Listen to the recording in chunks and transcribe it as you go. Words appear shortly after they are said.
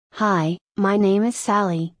Hi, my name is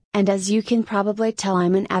Sally, and as you can probably tell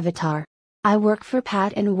I'm an avatar. I work for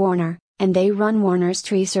Pat and Warner, and they run Warner's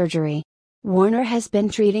tree surgery. Warner has been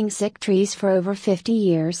treating sick trees for over 50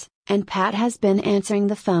 years, and Pat has been answering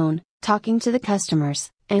the phone, talking to the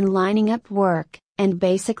customers, and lining up work, and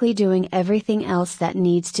basically doing everything else that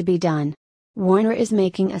needs to be done. Warner is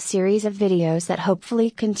making a series of videos that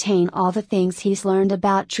hopefully contain all the things he's learned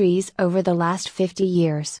about trees over the last 50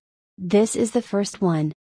 years. This is the first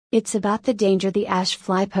one. It's about the danger the ash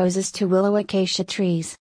fly poses to willow acacia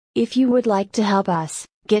trees. If you would like to help us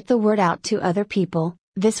get the word out to other people,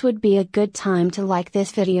 this would be a good time to like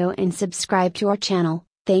this video and subscribe to our channel,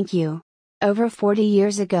 thank you. Over 40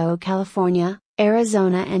 years ago, California,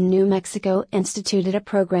 Arizona and New Mexico instituted a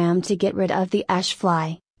program to get rid of the ash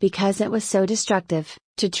fly, because it was so destructive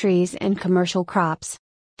to trees and commercial crops.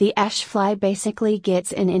 The ash fly basically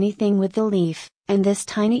gets in anything with the leaf, and this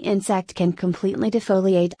tiny insect can completely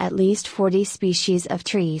defoliate at least 40 species of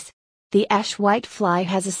trees. The ash whitefly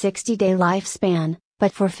has a 60-day lifespan,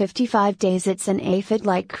 but for 55 days it's an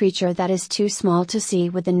aphid-like creature that is too small to see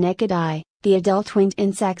with the naked eye. The adult winged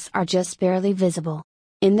insects are just barely visible.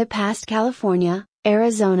 In the past, California,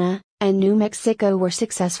 Arizona, and New Mexico were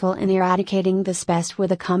successful in eradicating this pest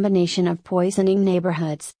with a combination of poisoning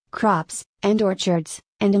neighborhoods, crops, and orchards,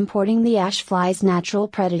 and importing the ash fly's natural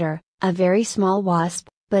predator, a very small wasp,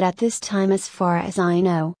 but at this time, as far as I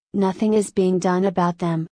know, nothing is being done about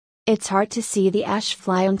them. It's hard to see the ash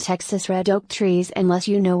fly on Texas red oak trees unless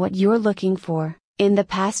you know what you're looking for. In the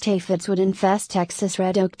past, aphids would infest Texas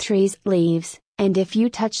red oak trees' leaves, and if you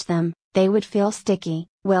touch them, they would feel sticky.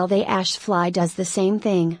 Well, the ash fly does the same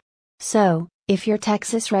thing. So, if your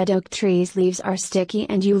Texas red oak tree's leaves are sticky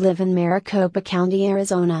and you live in Maricopa County,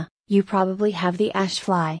 Arizona, you probably have the ash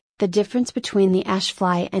fly. The difference between the ash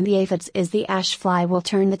fly and the aphids is the ash fly will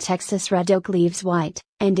turn the Texas red oak leaves white,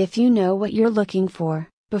 and if you know what you're looking for,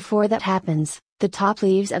 before that happens, the top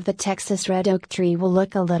leaves of the Texas red oak tree will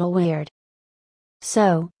look a little weird.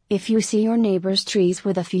 So, if you see your neighbor's trees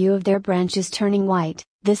with a few of their branches turning white,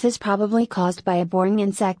 this is probably caused by a boring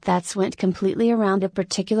insect that's went completely around a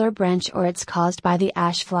particular branch, or it's caused by the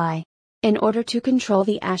ash fly. In order to control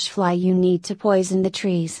the ash fly, you need to poison the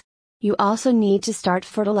trees. You also need to start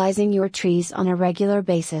fertilizing your trees on a regular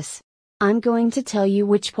basis. I'm going to tell you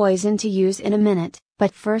which poison to use in a minute,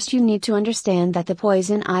 but first you need to understand that the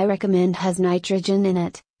poison I recommend has nitrogen in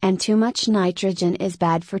it, and too much nitrogen is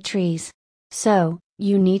bad for trees. So,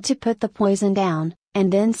 you need to put the poison down,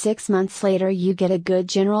 and then 6 months later you get a good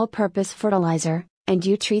general purpose fertilizer, and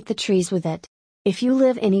you treat the trees with it. If you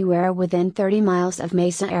live anywhere within 30 miles of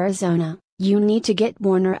Mesa, Arizona, you need to get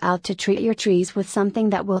Warner out to treat your trees with something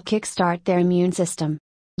that will kickstart their immune system.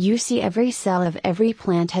 You see, every cell of every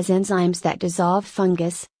plant has enzymes that dissolve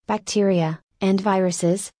fungus, bacteria, and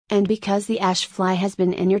viruses, and because the ash fly has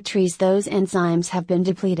been in your trees, those enzymes have been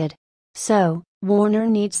depleted. So, Warner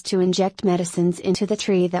needs to inject medicines into the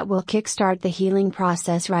tree that will kickstart the healing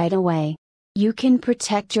process right away. You can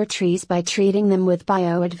protect your trees by treating them with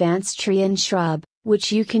Bio-Advanced Tree and Shrub,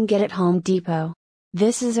 which you can get at Home Depot.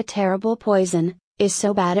 This is a terrible poison, is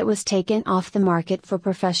so bad it was taken off the market for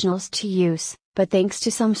professionals to use, but thanks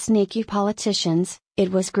to some sneaky politicians, it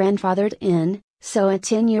was grandfathered in, so a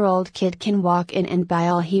 10-year-old kid can walk in and buy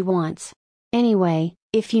all he wants. Anyway,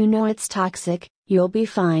 if you know it's toxic, you'll be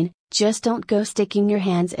fine, just don't go sticking your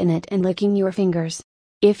hands in it and licking your fingers.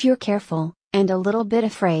 If you're careful, and a little bit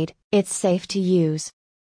afraid, it's safe to use.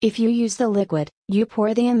 If you use the liquid, you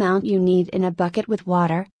pour the amount you need in a bucket with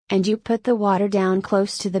water, and you put the water down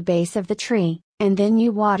close to the base of the tree, and then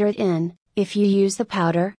you water it in. If you use the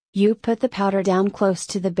powder, you put the powder down close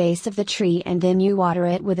to the base of the tree and then you water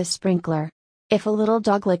it with a sprinkler. If a little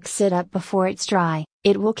dog licks it up before it's dry,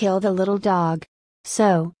 it will kill the little dog.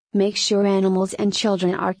 So, make sure animals and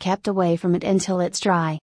children are kept away from it until it's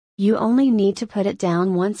dry. You only need to put it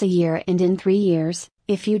down once a year, and in 3 years,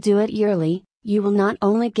 if you do it yearly, you will not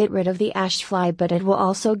only get rid of the ash fly, but it will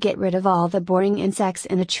also get rid of all the boring insects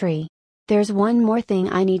in a tree. There's one more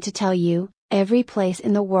thing I need to tell you. Every place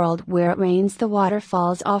in the world where it rains, the water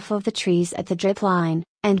falls off of the trees at the drip line,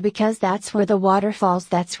 and because that's where the water falls,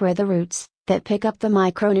 that's where the roots that pick up the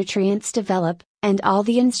micronutrients develop, and all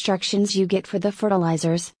the instructions you get for the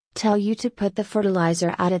fertilizers tell you to put the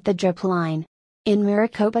fertilizer out at the drip line. In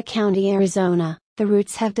Maricopa County, Arizona, the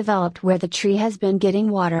roots have developed where the tree has been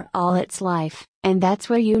getting water all its life, and that's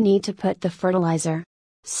where you need to put the fertilizer.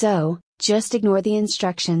 So, just ignore the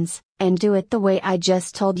instructions, and do it the way I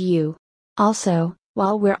just told you. Also,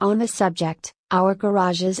 while we're on the subject, our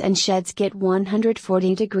garages and sheds get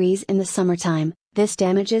 140 degrees in the summertime. This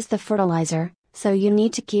damages the fertilizer, so you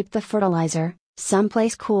need to keep the fertilizer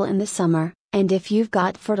someplace cool in the summer, and if you've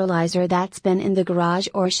got fertilizer that's been in the garage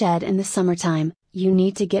or shed in the summertime, you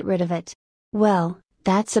need to get rid of it. Well,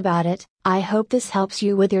 that's about it. I hope this helps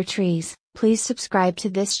you with your trees. Please subscribe to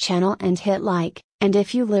this channel and hit like, and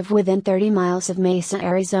if you live within 30 miles of Mesa,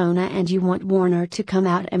 Arizona and you want Warner to come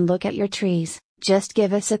out and look at your trees, just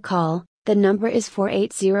give us a call. The number is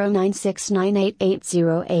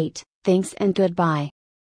 480-969-8808. Thanks and goodbye.